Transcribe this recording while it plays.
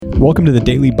Welcome to the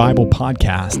Daily Bible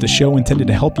Podcast, a show intended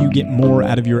to help you get more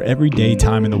out of your everyday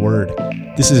time in the Word.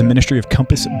 This is a ministry of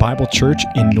Compass Bible Church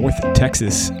in North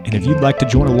Texas, and if you'd like to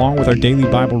join along with our daily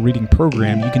Bible reading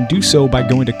program, you can do so by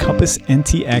going to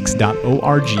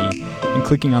compassntx.org and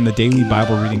clicking on the Daily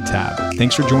Bible Reading tab.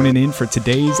 Thanks for joining in for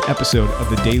today's episode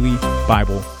of the Daily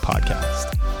Bible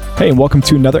Podcast. Hey, and welcome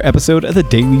to another episode of the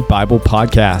Daily Bible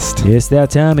Podcast. It's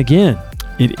that time again.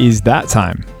 It is that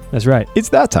time. That's right. It's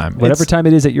that time. Whatever time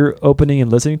it is that you're opening and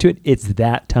listening to it, it's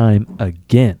that time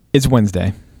again. It's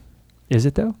Wednesday. Is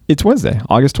it though? It's Wednesday,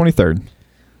 August 23rd,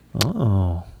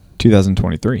 Oh.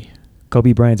 2023.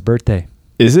 Kobe Bryant's birthday.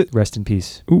 Is it? Rest in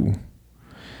peace. Ooh.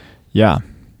 Yeah.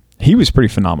 He was pretty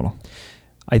phenomenal.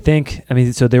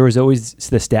 So there was always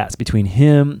the stats between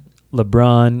him,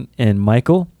 LeBron, and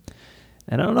Michael.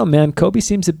 And I don't know, man, Kobe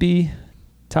seems to be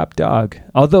top dog.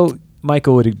 Although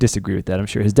Michael would disagree with that, I'm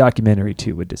sure. His documentary,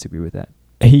 too, would disagree with that.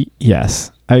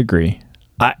 Yes, I agree.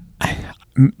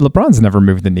 LeBron's never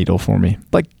moved the needle for me.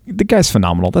 Like, the guy's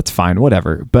phenomenal. That's fine,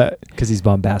 whatever. But because he's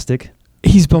bombastic?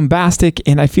 He's bombastic,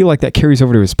 and I feel like that carries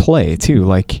over to his play, too.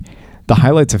 Like, the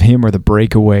highlights of him are the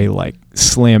breakaway, like,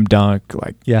 slam dunk,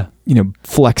 like,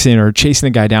 flexing or chasing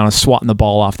the guy down and swatting the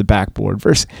ball off the backboard.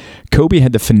 Versus Kobe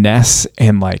had the finesse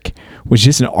and, like, was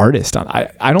just an artist. I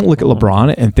don't look at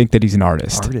LeBron and think that he's an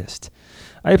artist.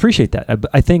 I appreciate that.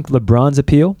 I think LeBron's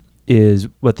appeal is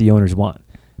what the owners want.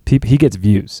 He gets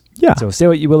views. Yeah. So say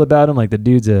what you will about him, like the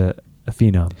dude's a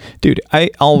phenom. Dude,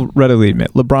 I'll readily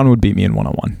admit, LeBron would beat me in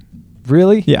one-on-one.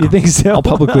 Really? Yeah. You think so? I'll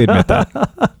publicly admit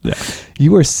that. Yeah.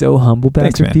 You are so humble,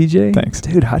 Pastor PJ. Thanks.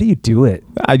 Dude, how do you do it?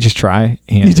 I just try,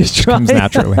 and you just it comes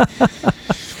naturally.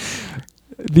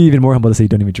 Be even more humble to say you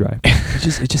don't even try.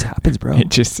 It just happens, bro. It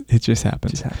just happens. It just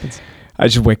happens. I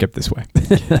just wake up this way.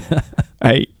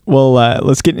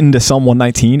 Let's get into Psalm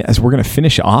 119 as we're going to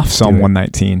finish off Psalm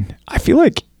 119. I feel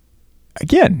like,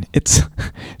 again, it's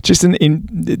just in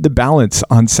the balance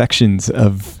on sections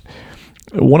of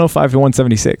 105 to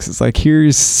 176. It's like,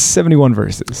 here's 71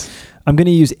 verses. I'm going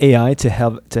to use AI to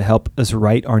help us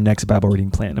write our next Bible reading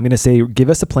plan. I'm going to say,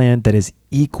 give us a plan that is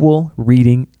equal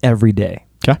reading every day.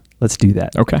 Okay. Let's do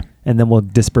that. Okay. And then we'll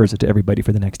disperse it to everybody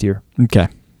for the next year. Okay.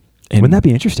 And wouldn't that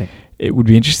be interesting? It would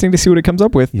be interesting to see what it comes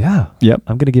up with. Yeah. Yep.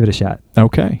 I'm going to give it a shot.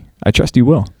 Okay. I trust you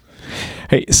will.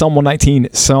 Hey, Psalm 119,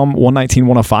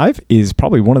 105 is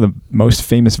probably one of the most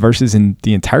famous verses in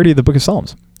the entirety of the book of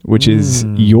Psalms, which is,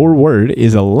 your word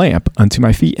is a lamp unto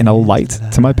my feet and a light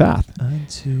to my path.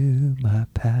 Unto my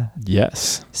path.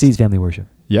 Yes. Seeds Family Worship.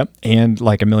 Yep. And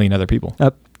like a million other people.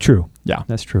 True. Yeah.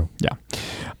 That's true. Yeah.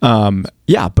 But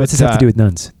what's this have to do with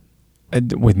nuns?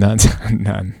 With nuns.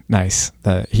 None. Nice.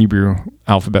 The Hebrew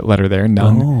alphabet letter there.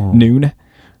 None. Noon,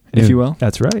 if you will.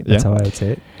 That's right. That's how I would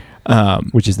say it.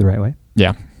 Which is the right way.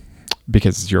 Yeah.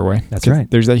 Because it's your way. That's right.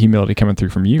 There's that humility coming through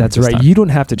from you. That's right. Time. You don't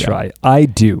have to try. Yeah. I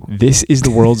do. This is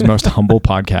the world's most humble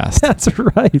podcast. That's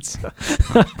right.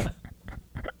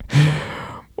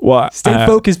 Well, stay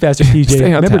focused, Pastor PJ.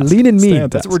 Remember, lean in me.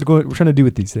 That's what we're trying to do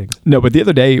with these things. No, but the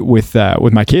other day with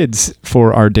my kids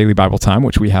for our daily Bible time,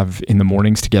 which we have in the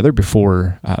mornings together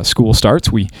before school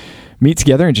starts, we meet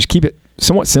together and just keep it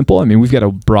somewhat simple. I mean, we've got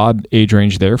a broad age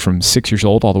range there from 6 years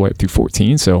old all the way up through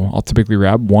 14. So I'll typically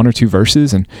grab one or two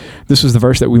verses. And this was the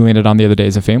verse that we landed on the other day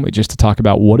as a family, just to talk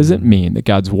about what does it mean that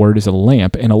God's word is a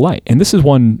lamp and a light. And this is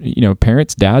one,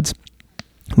 parents, dads,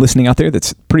 listening out there,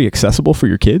 that's pretty accessible for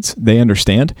your kids. They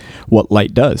understand what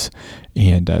light does.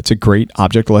 And it's a great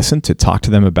object lesson to talk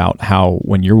to them about how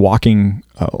when you're walking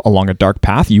along a dark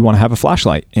path, you want to have a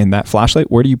flashlight. And that flashlight,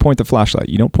 where do you point the flashlight?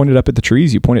 You don't point it up at the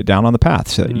trees, you point it down on the path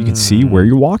so that you can see where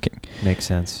you're walking. Makes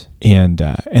sense. And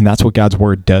that's what God's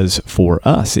word does for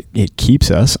us. It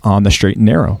keeps us on the straight and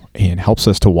narrow and helps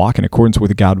us to walk in accordance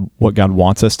with what God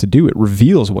wants us to do. It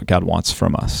reveals what God wants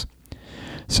from us.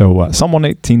 So Psalm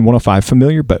 118, 105,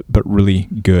 familiar, but really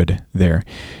good there.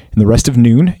 In the rest of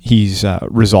noon, he's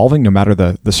resolving, no matter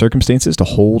the circumstances, to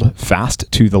hold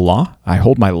fast to the law. I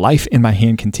hold my life in my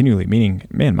hand continually, meaning,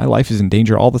 man, my life is in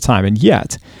danger all the time. And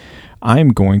yet, I'm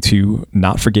going to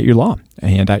not forget your law,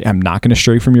 and I am not going to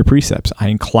stray from your precepts. I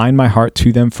incline my heart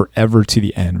to them forever to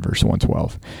the end, verse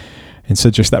 112. And so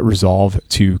just that resolve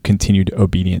to continued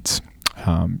obedience.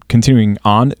 Continuing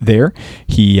on there,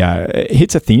 he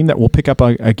hits a theme that we'll pick up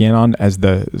again on as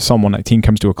the Psalm 119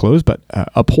 comes to a close, but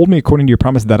uphold me according to your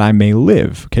promise that I may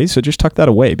live. Okay, so just tuck that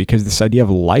away, because this idea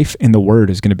of life in the word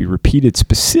is going to be repeated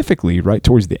specifically right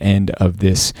towards the end of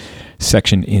this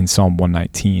section in Psalm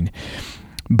 119.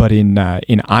 But in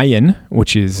Ayin,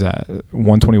 which is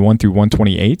 121 through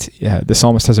 128, the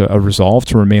psalmist has a resolve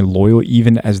to remain loyal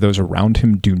even as those around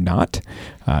him do not.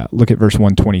 Look at verse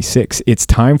 126. It's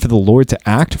time for the Lord to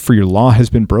act, for your law has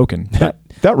been broken.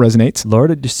 That resonates.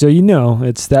 Lord, just so you know,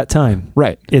 it's that time.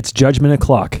 Right. It's judgment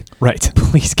o'clock. Right.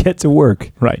 Please get to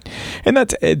work. Right. And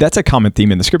that's a common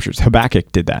theme in the scriptures.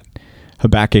 Habakkuk did that.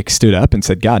 Habakkuk stood up and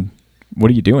said, God, what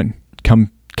are you doing?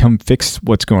 Come fix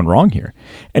what's going wrong here.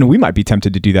 And we might be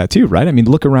tempted to do that too, right? I mean,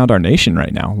 look around our nation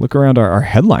right now. Look around our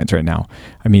headlines right now.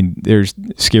 I mean, there's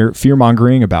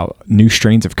fear-mongering about new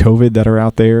strains of COVID that are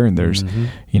out there. And there's,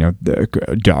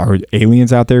 are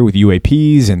aliens out there with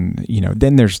UAPs. And,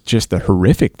 then there's just the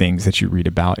horrific things that you read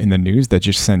about in the news that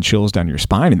just send chills down your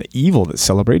spine, and the evil that's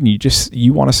celebrated. And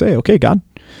you want to say, okay, God,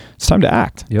 it's time to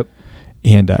act. Yep.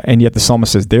 And yet the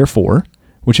psalmist says, therefore,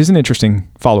 which is an interesting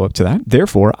follow-up to that.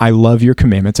 Therefore, I love your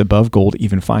commandments above gold,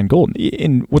 even fine gold.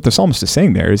 And what the psalmist is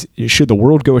saying there is, should the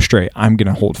world go astray, I'm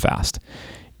going to hold fast.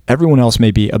 Everyone else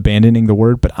may be abandoning the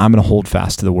word, but I'm going to hold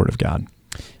fast to the word of God.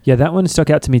 Yeah, that one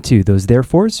stuck out to me too. Those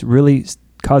therefores really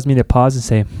caused me to pause and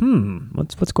say,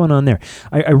 what's going on there?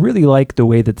 I really like the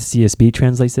way that the CSB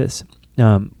translates this.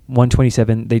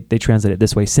 127, they translate it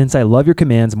this way: since I love your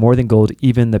commands more than gold,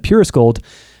 even the purest gold.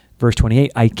 Verse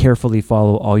 28, I carefully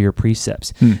follow all your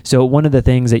precepts. So one of the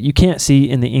things that you can't see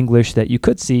in the English that you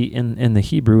could see in the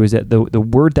Hebrew is that the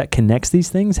word that connects these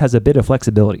things has a bit of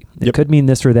flexibility. It could mean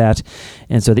this or that.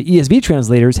 And so the ESV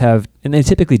translators and they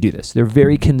typically do this, they're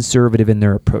very conservative in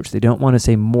their approach. They don't want to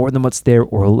say more than what's there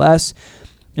or less.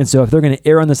 And so if they're going to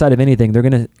err on the side of anything, they're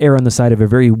going to err on the side of a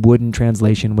very wooden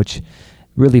translation, which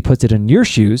really puts it in your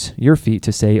shoes, your feet,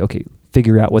 to say, okay,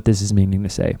 figure out what this is meaning to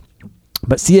say.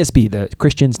 But CSB, the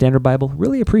Christian Standard Bible,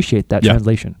 really appreciate that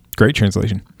translation. Great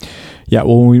translation. Yeah,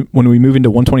 well, when we move into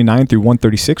 129 through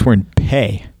 136, we're in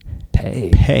pay.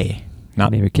 Pay.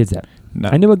 Not name your kids that.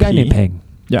 I knew a guy named Pang.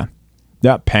 Yeah.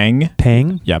 Yeah, Pang.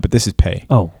 Pang? Yeah, but this is pay.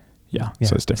 Oh. Yeah,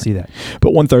 so it's different. I see that.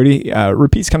 But 130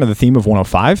 repeats kind of the theme of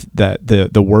 105, that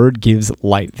the word gives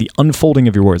light, the unfolding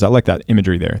of your words. I like that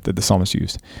imagery there that the psalmist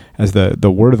used. As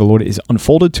the word of the Lord is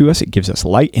unfolded to us, it gives us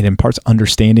light and imparts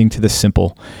understanding to the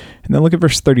simple. And then look at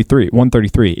verse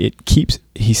 133.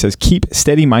 He says, keep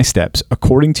steady my steps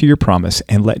according to your promise,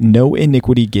 and let no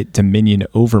iniquity get dominion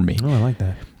over me. Oh, I like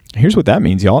that. Here's what that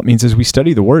means, y'all. It means as we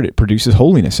study the word, it produces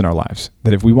holiness in our lives.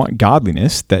 That if we want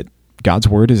godliness, that God's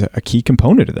word is a key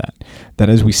component of that. That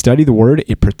as we study the word,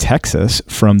 it protects us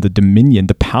from the dominion,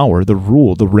 the power, the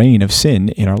rule, the reign of sin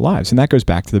in our lives. And that goes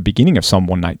back to the beginning of Psalm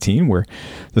 119, where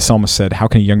the psalmist said, how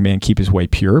can a young man keep his way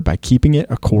pure? By keeping it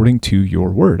according to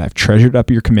your word. I've treasured up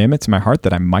your commandments in my heart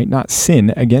that I might not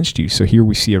sin against you. So here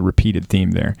we see a repeated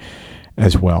theme there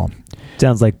as well.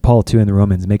 Sounds like Paul too in the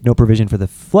Romans, make no provision for the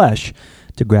flesh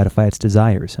to gratify its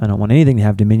desires. I don't want anything to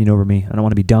have dominion over me. I don't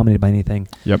want to be dominated by anything.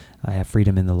 Yep. I have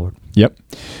freedom in the Lord. Yep.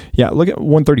 Yeah, look at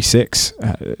 136.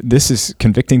 This is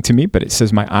convicting to me, but it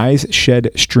says, my eyes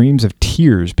shed streams of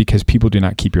tears because people do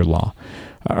not keep your law.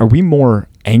 Are we more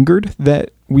angered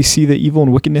that we see the evil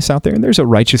and wickedness out there and there's a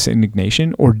righteous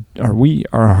indignation, or are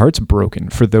our hearts broken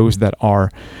for those that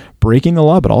are breaking the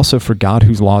law, but also for God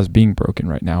whose law is being broken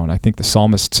right now? And I think the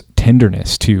psalmist's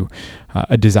tenderness to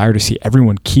a desire to see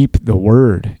everyone keep the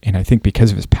word, and I think because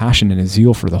of his passion and his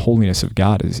zeal for the holiness of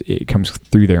God, it comes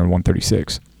through there in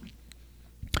 136.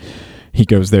 He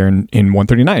goes there in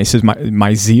 139. He says,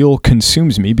 my zeal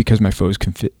consumes me because my foes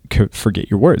forget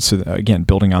your words. So again,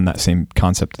 building on that same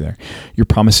concept there. Your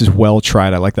promise is well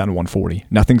tried. I like that in 140.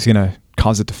 Nothing's going to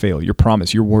cause it to fail. Your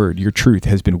promise, your word, your truth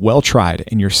has been well tried,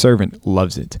 and your servant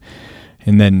loves it.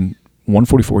 And then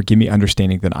 144, give me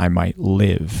understanding that I might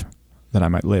live.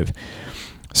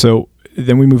 So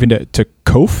then we move into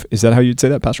kof. Is that how you'd say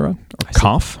that, Pastor Ron? Or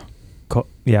cough? Cough.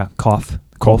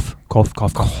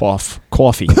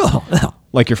 Coffee.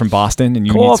 Like you're from Boston and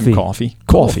you need some coffee.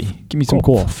 Coffee. Give me some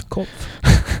cough.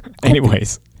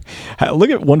 Anyways, look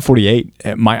at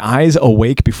 148. My eyes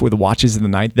awake before the watches of the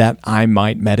night, that I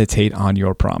might meditate on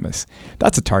your promise.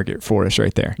 That's a target for us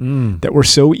right there. That we're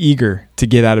so eager to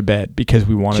get out of bed because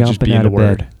we want to just be in the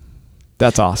word.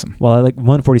 That's awesome. Well, I like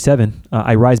 147.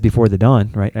 I rise before the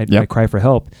dawn, right? I cry for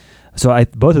help. So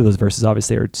both of those verses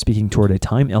obviously are speaking toward a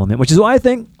time element, which is why I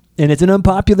think, and it's an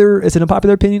unpopular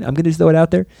opinion, I'm going to just throw it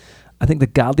out there, I think the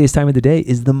godliest time of the day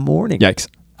is the morning. Yikes.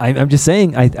 I'm just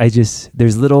saying, there's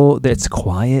that's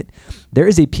quiet. There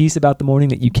is a peace about the morning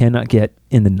that you cannot get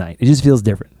in the night. It just feels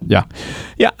different. Yeah.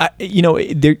 Yeah.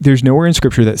 There's nowhere in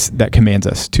scripture that commands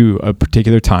us to a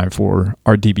particular time for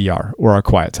our DBR or our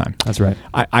quiet time. That's right.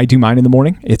 I do mine in the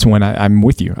morning. It's when I'm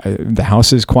with you. The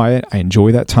house is quiet. I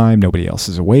enjoy that time. Nobody else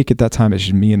is awake at that time. It's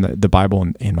just me and the Bible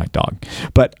and my dog.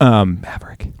 But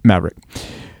Maverick.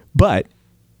 But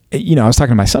I was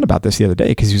talking to my son about this the other day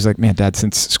because he was like, "Man, Dad,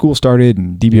 since school started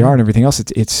and DBR and everything else,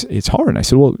 it's hard." And I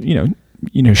said, "Well,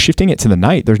 shifting it to the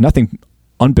night, there's nothing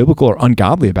unbiblical or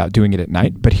ungodly about doing it at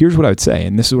night. But here's what I would say,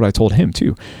 and this is what I told him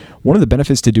too. One of the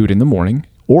benefits to do it in the morning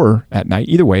or at night,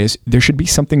 either way, is there should be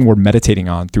something we're meditating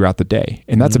on throughout the day,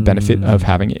 and that's a benefit of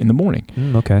having it in the morning.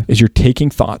 Okay, is you're taking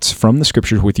thoughts from the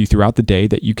scriptures with you throughout the day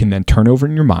that you can then turn over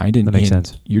in your mind, and, that makes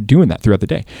sense. You're doing that throughout the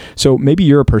day. So maybe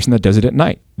you're a person that does it at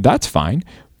night. That's fine.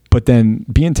 But then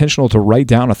be intentional to write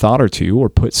down a thought or two or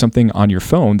put something on your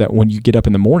phone that when you get up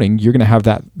in the morning, you're going to have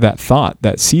that thought,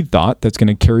 that seed thought that's going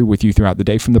to carry with you throughout the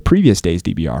day from the previous day's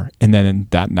DBR. And then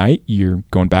that night, you're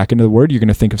going back into the Word, you're going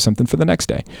to think of something for the next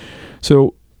day.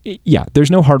 So yeah,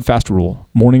 there's no hard, fast rule,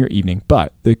 morning or evening.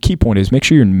 But the key point is make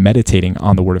sure you're meditating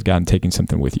on the Word of God and taking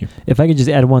something with you. If I could just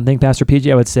add one thing, Pastor PJ,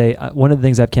 I would say one of the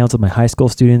things I've counseled my high school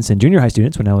students and junior high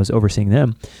students when I was overseeing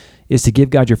them is to give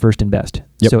God your first and best.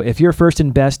 Yep. So if your first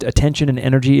and best attention and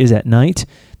energy is at night,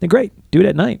 then great, do it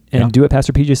at night and do what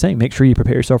Pastor PJ is saying. Make sure you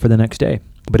prepare yourself for the next day.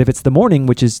 But if it's the morning,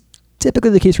 which is typically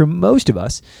the case for most of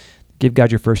us, give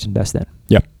God your first and best then.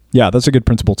 Yeah, that's a good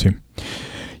principle too.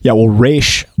 Yeah, well,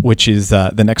 Reish, which is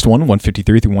the next one,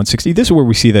 153 through 160, this is where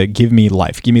we see the give me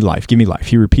life, give me life, give me life.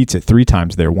 He repeats it 3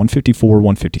 times there, 154,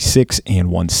 156,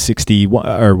 and 160, or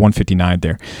 159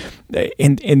 there.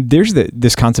 And there's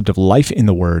this concept of life in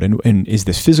the Word. And is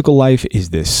this physical life? Is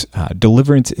this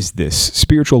deliverance? Is this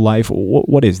spiritual life?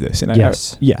 What is this? And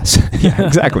yes. Yes. Yeah,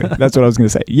 exactly. That's what I was going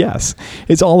to say. Yes.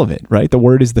 It's all of it, right? The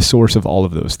Word is the source of all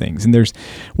of those things. And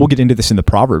we'll get into this in the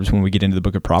Proverbs when we get into the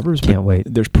book of Proverbs. Can't wait.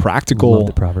 There's practical, love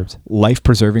the Proverbs,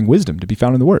 life-preserving wisdom to be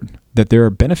found in the Word. That there are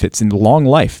benefits in long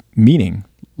life, meaning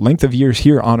length of years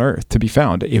here on earth to be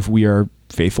found if we are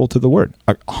faithful to the Word.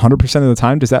 100% of the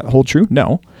time, does that hold true?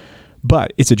 No.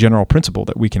 But it's a general principle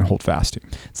that we can hold fast to.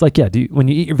 It's like, when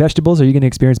you eat your vegetables, are you going to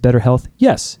experience better health?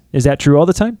 Yes. Is that true all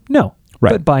the time? No.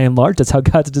 Right. But by and large, that's how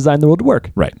God's designed the world to work.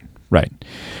 Right.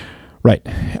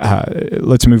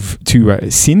 Let's move to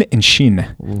sin and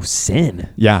shin. Ooh, sin.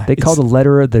 Yeah. They call the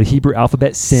letter of the Hebrew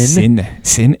alphabet sin.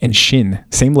 Sin and shin.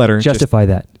 Same letter. Justify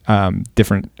that.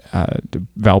 Different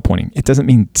vowel pointing. It doesn't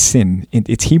mean sin.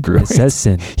 It's Hebrew. It says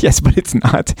sin. Yes, but it's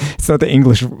not. It's not the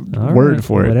English word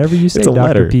for it. Whatever you say, it's a Dr.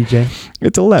 letter. PJ.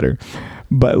 It's a letter.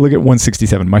 But look at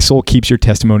 167. My soul keeps your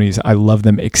testimonies. I love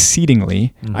them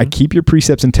exceedingly. Mm-hmm. I keep your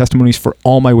precepts and testimonies, for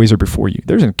all my ways are before you.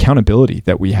 There's an accountability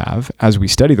that we have as we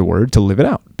study the Word to live it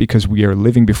out, because we are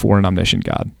living before an omniscient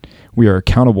God. We are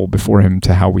accountable before Him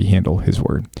to how we handle His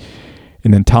Word.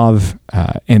 And then Tav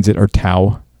ends it, or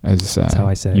Tau, as that's how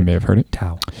I say you may have heard it.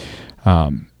 Tau.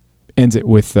 Ends it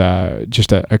with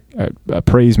just a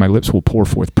praise. My lips will pour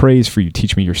forth praise, for you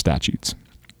teach me your statutes.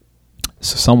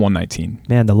 So Psalm 119.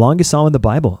 Man, the longest psalm in the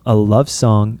Bible, a love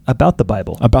song about the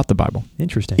Bible. About the Bible.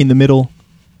 Interesting. In the middle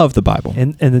of the Bible.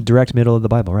 In the direct middle of the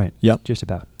Bible, right? Yep. Just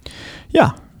about.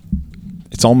 Yeah.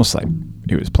 It's almost like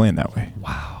it was planned that way.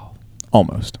 Wow.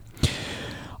 Almost.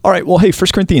 All right. Well, hey, 1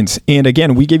 Corinthians. And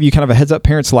again, we gave you kind of a heads up,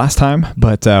 parents, last time,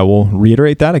 but we'll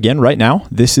reiterate that again right now.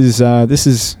 This is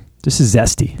zesty. This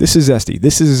is zesty.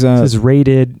 This is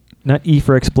rated, not E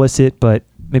for explicit, but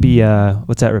maybe,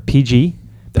 what's that, PG?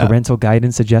 Parental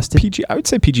guidance suggested? PG, I would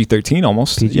say PG-13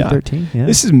 almost. PG-13, yeah.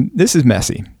 This is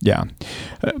messy, yeah.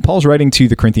 Paul's writing to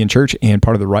the Corinthian church, and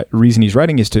part of the reason he's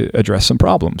writing is to address some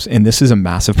problems. And this is a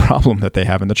massive problem that they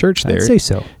have in the church there. I'd say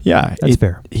so. Yeah. That's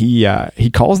fair.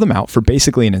 He calls them out for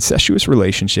basically an incestuous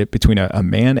relationship between a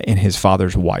man and his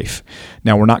father's wife.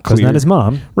 Now, we're not clear. It's not his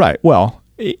mom. Right. Well,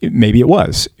 maybe it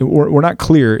was. We're not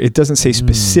clear. It doesn't say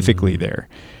specifically there.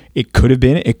 It could have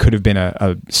been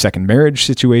a second marriage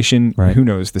situation. Right. Who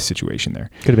knows the situation there?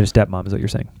 Could have been a stepmom, is what you're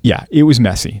saying. Yeah, it was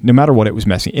messy. No matter what, it was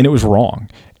messy, and it was wrong.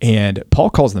 And Paul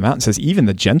calls them out and says, even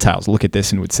the Gentiles look at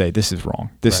this and would say, this is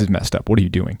wrong. This is messed up. What are you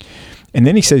doing? And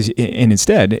then he says, and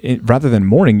instead, rather than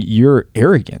mourning, you're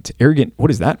arrogant. Arrogant, what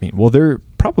does that mean? Well, they're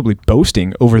probably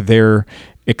boasting over their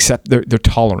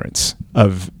tolerance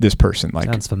of this person. Like,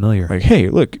 sounds familiar. Like, hey,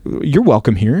 look, you're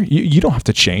welcome here. You don't have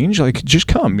to change. Like, just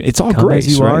come. It's all grace.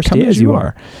 As you right? are, Come stay as you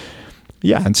are.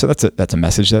 Yeah, and so that's a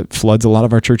message that floods a lot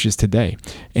of our churches today.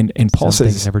 And Paul Some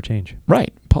says things never change.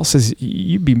 Right. Paul says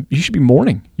you should be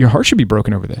mourning. Your heart should be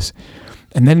broken over this.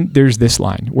 And then there's this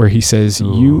line where he says,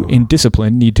 you in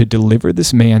discipline need to deliver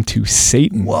this man to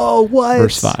Satan. Whoa, what?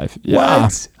 Verse 5. Yeah.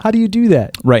 What? How do you do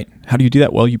that? Right. How do you do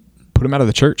that? Well, you put him out of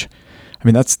the church. I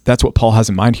mean, that's what Paul has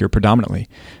in mind here predominantly.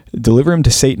 Deliver him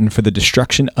to Satan for the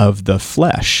destruction of the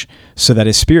flesh, so that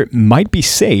his spirit might be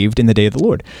saved in the day of the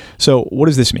Lord. So what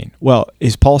does this mean? Well,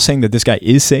 is Paul saying that this guy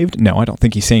is saved? No, I don't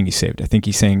think he's saying he's saved. I think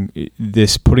he's saying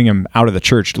this putting him out of the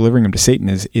church, delivering him to Satan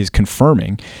is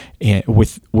confirming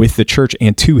with the church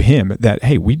and to him that,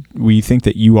 hey, we think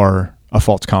that you are a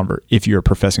false convert if you're a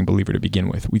professing believer to begin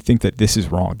with. We think that this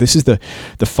is wrong. This is the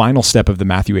final step of the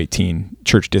Matthew 18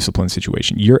 church discipline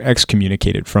situation. You're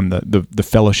excommunicated from the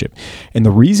fellowship. And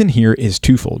the reason here is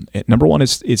twofold. Number one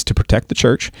is to protect the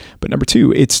church, but number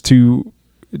two, it's to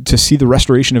see the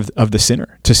restoration of the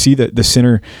sinner, to see the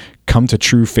sinner come to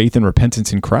true faith and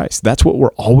repentance in Christ. That's what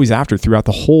we're always after throughout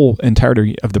the whole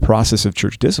entirety of the process of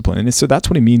church discipline. And so that's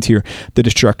what he means here, the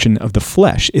destruction of the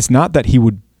flesh. It's not that he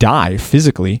would die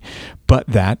physically, but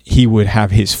that he would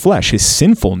have his flesh, his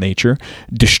sinful nature,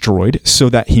 destroyed so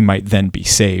that he might then be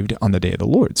saved on the day of the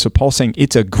Lord. So Paul's saying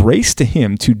it's a grace to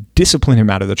him to discipline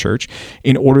him out of the church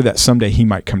in order that someday he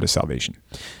might come to salvation.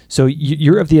 So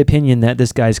you're of the opinion that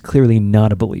this guy's clearly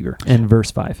not a believer in verse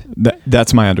 5.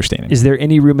 That's my understanding. Is there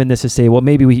any room in this to say, well,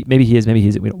 maybe he is, maybe he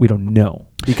isn't? We don't know.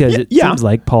 Because it seems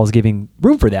like Paul's giving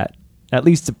room for that, at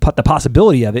least the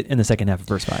possibility of it in the second half of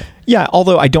verse 5. Yeah,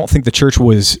 although I don't think the church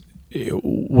was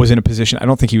in a position, I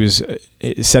don't think he was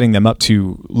setting them up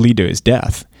to lead to his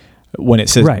death. When it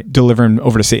says deliver him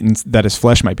over to Satan that his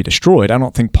flesh might be destroyed, I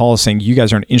don't think Paul is saying you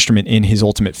guys are an instrument in his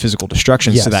ultimate physical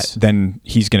destruction so that then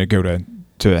he's going to go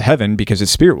to heaven because his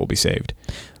spirit will be saved.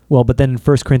 Well, but then in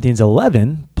 1 Corinthians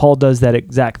 11, Paul does that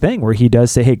exact thing where he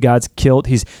does say, hey, God's killed.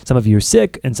 Some of you are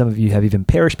sick and some of you have even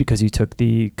perished because you took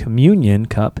the communion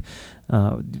cup,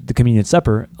 the communion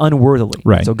supper, unworthily.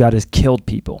 Right. So God has killed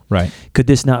people. Right. Could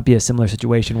this not be a similar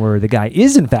situation where the guy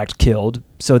is in fact killed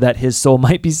so that his soul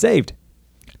might be saved?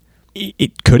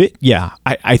 Could it? Yeah.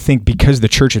 I think because the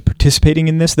church is participating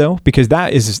in this though, because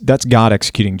that's God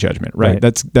executing judgment, right?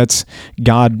 That's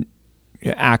God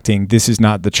acting. This is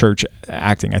not the church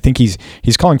acting. I think he's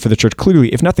calling for the church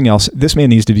clearly. If nothing else, this man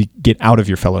needs to get out of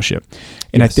your fellowship.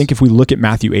 And I think if we look at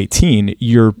Matthew 18,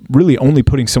 you're really only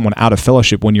putting someone out of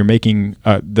fellowship when you're making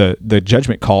the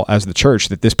judgment call as the church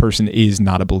that this person is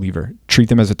not a believer. Treat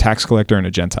them as a tax collector and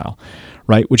a Gentile,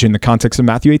 right? Which in the context of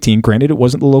Matthew 18, granted it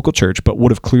wasn't the local church, but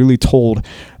would have clearly told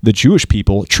the Jewish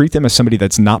people, treat them as somebody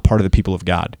that's not part of the people of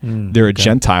God. They're a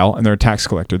Gentile and they're a tax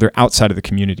collector. They're outside of the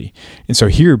community. And so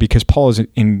here, because Paul is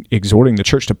exhorting the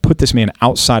church to put this man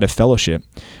outside of fellowship,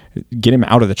 get him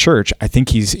out of the church, I think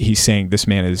he's saying this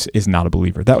man is not a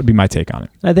believer. That would be my take on it.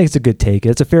 I think it's a good take.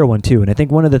 It's a fair one too. And I think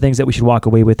one of the things that we should walk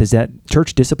away with is that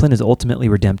church discipline is ultimately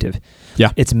redemptive.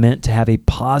 Yeah. It's meant to have a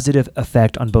positive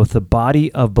effect on both the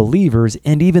body of believers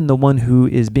and even the one who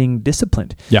is being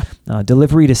disciplined. Yeah.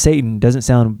 Delivery to Satan doesn't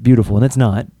sound beautiful, and it's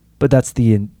not, but that's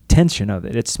the intention of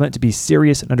it. It's meant to be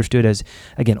serious and understood as,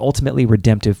 again, ultimately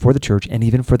redemptive for the church and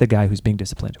even for the guy who's being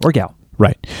disciplined or gal.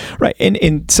 Right.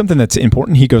 And something that's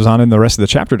important, he goes on in the rest of the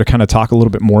chapter to kind of talk a little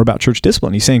bit more about church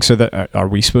discipline. He's saying, so that are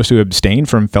we supposed to abstain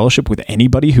from fellowship with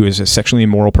anybody who is a sexually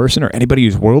immoral person or anybody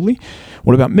who's worldly?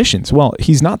 What about missions? Well,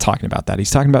 he's not talking about that.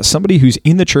 He's talking about somebody who's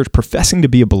in the church professing to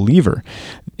be a believer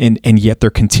and yet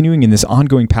they're continuing in this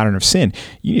ongoing pattern of sin.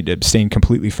 You need to abstain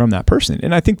completely from that person.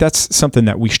 And I think that's something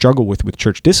that we struggle with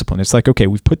church discipline. It's like, okay,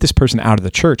 we've put this person out of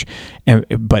the church,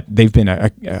 but they've been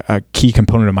a key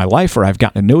component of my life, or I've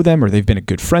gotten to know them, or they've been a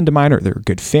good friend of mine, or they're a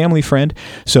good family friend.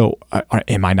 So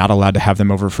am I not allowed to have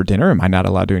them over for dinner? Am I not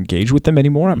allowed to engage with them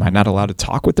anymore? Am I not allowed to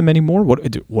talk with them anymore? What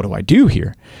do I do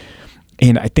here?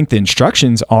 And I think the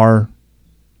instructions are,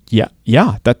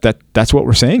 that's what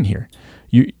we're saying here.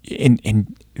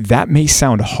 And that may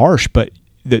sound harsh, but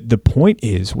the point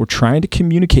is we're trying to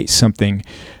communicate something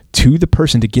to the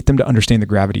person to get them to understand the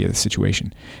gravity of the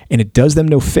situation. And it does them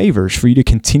no favors for you to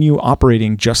continue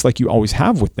operating just like you always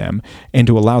have with them and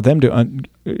to allow them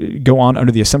to go on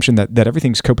under the assumption that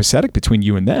everything's copacetic between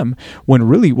you and them, when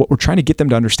really what we're trying to get them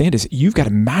to understand is you've got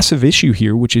a massive issue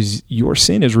here, which is your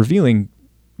sin is revealing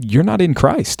you're not in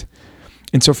Christ.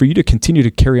 And so for you to continue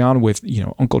to carry on with,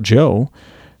 Uncle Joe,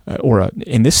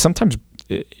 and this sometimes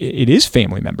it is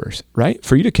family members, right?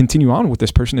 For you to continue on with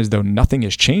this person as though nothing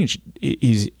has changed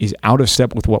is out of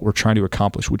step with what we're trying to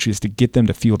accomplish, which is to get them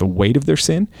to feel the weight of their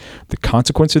sin, the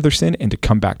consequence of their sin, and to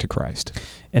come back to Christ.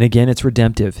 And again, it's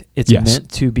redemptive. It's Yes.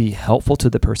 meant to be helpful to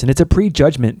the person. It's a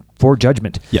pre-judgment for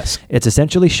judgment. Yes. It's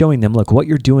essentially showing them, look, what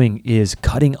you're doing is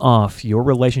cutting off your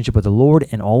relationship with the Lord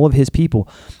and all of his people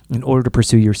in order to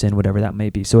pursue your sin, whatever that may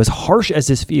be. So as harsh as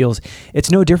this feels,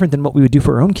 it's no different than what we would do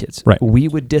for our own kids. Right. We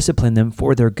would discipline them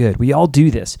for their good. We all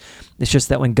do this. It's just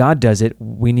that when God does it,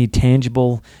 we need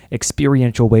tangible,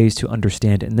 experiential ways to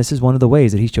understand it. And this is one of the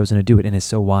ways that he's chosen to do it, and it's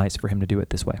so wise for him to do it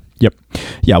this way. Yep.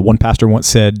 Yeah. One pastor once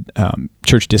said,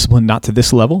 church discipline, not to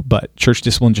this level, but church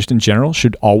discipline just in general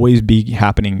should always be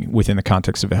happening within the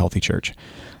context of a healthy church.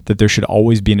 That there should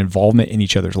always be an involvement in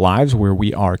each other's lives where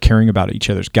we are caring about each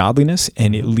other's godliness,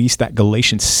 and at least that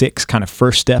Galatians 6 kind of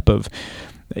first step of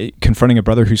confronting a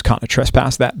brother who's caught in a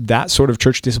trespass, that sort of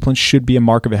church discipline should be a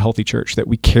mark of a healthy church, that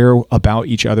we care about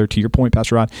each other, to your point,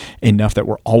 Pastor Rod, enough that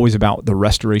we're always about the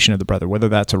restoration of the brother, whether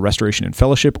that's a restoration in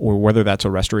fellowship or whether that's a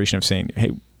restoration of saying,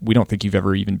 hey, we don't think you've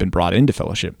ever even been brought into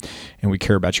fellowship, and we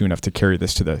care about you enough to carry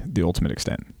this to the ultimate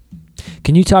extent.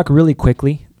 Can you talk really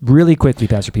quickly,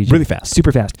 Pastor PJ? Really fast.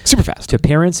 Super fast. To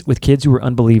parents with kids who are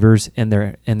unbelievers and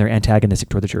they're antagonistic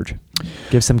toward the church.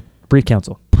 Give some brief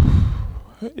counsel.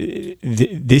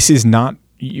 This is not,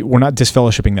 we're not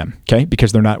disfellowshipping them, okay?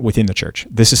 Because they're not within the church.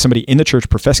 This is somebody in the church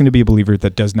professing to be a believer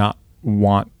that does not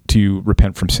want to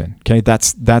repent from sin, okay?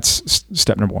 That's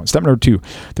step number one. Step number two,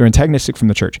 they're antagonistic from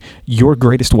the church. Your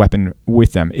greatest weapon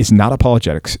with them is not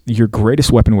apologetics. Your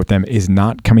greatest weapon with them is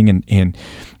not coming in and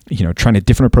trying a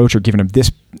different approach or giving them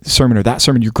this sermon or that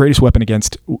sermon. Your greatest weapon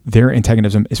against their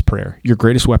antagonism is prayer. Your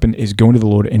greatest weapon is going to the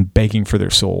Lord and begging for their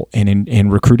soul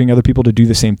and recruiting other people to do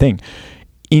the same thing,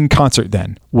 in concert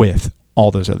then with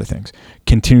all those other things.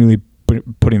 Continually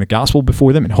putting the gospel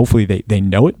before them, and hopefully they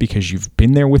know it because you've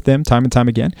been there with them time and time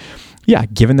again. Yeah,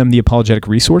 giving them the apologetic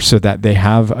resource so that they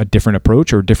have a different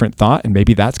approach or a different thought, and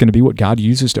maybe that's going to be what God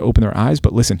uses to open their eyes.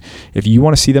 But listen, if you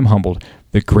want to see them humbled,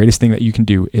 the greatest thing that you can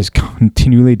do is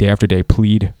continually, day after day,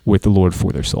 plead with the Lord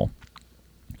for their soul.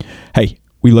 Hey,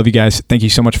 we love you guys. Thank you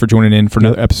so much for joining in for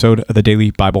another episode of the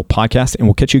Daily Bible Podcast, and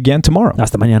we'll catch you again tomorrow.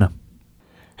 Hasta mañana.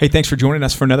 Hey, thanks for joining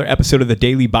us for another episode of the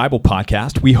Daily Bible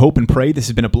Podcast. We hope and pray this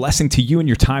has been a blessing to you and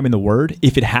your time in the Word.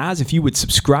 If it has, if you would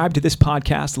subscribe to this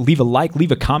podcast, leave a like,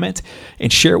 leave a comment,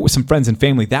 and share it with some friends and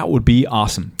family, that would be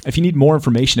awesome. If you need more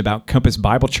information about Compass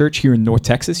Bible Church here in North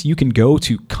Texas, you can go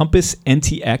to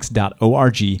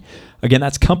compassntx.org. Again,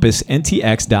 that's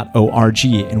compassntx.org,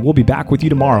 and we'll be back with you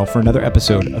tomorrow for another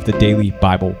episode of the Daily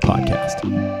Bible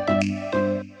Podcast.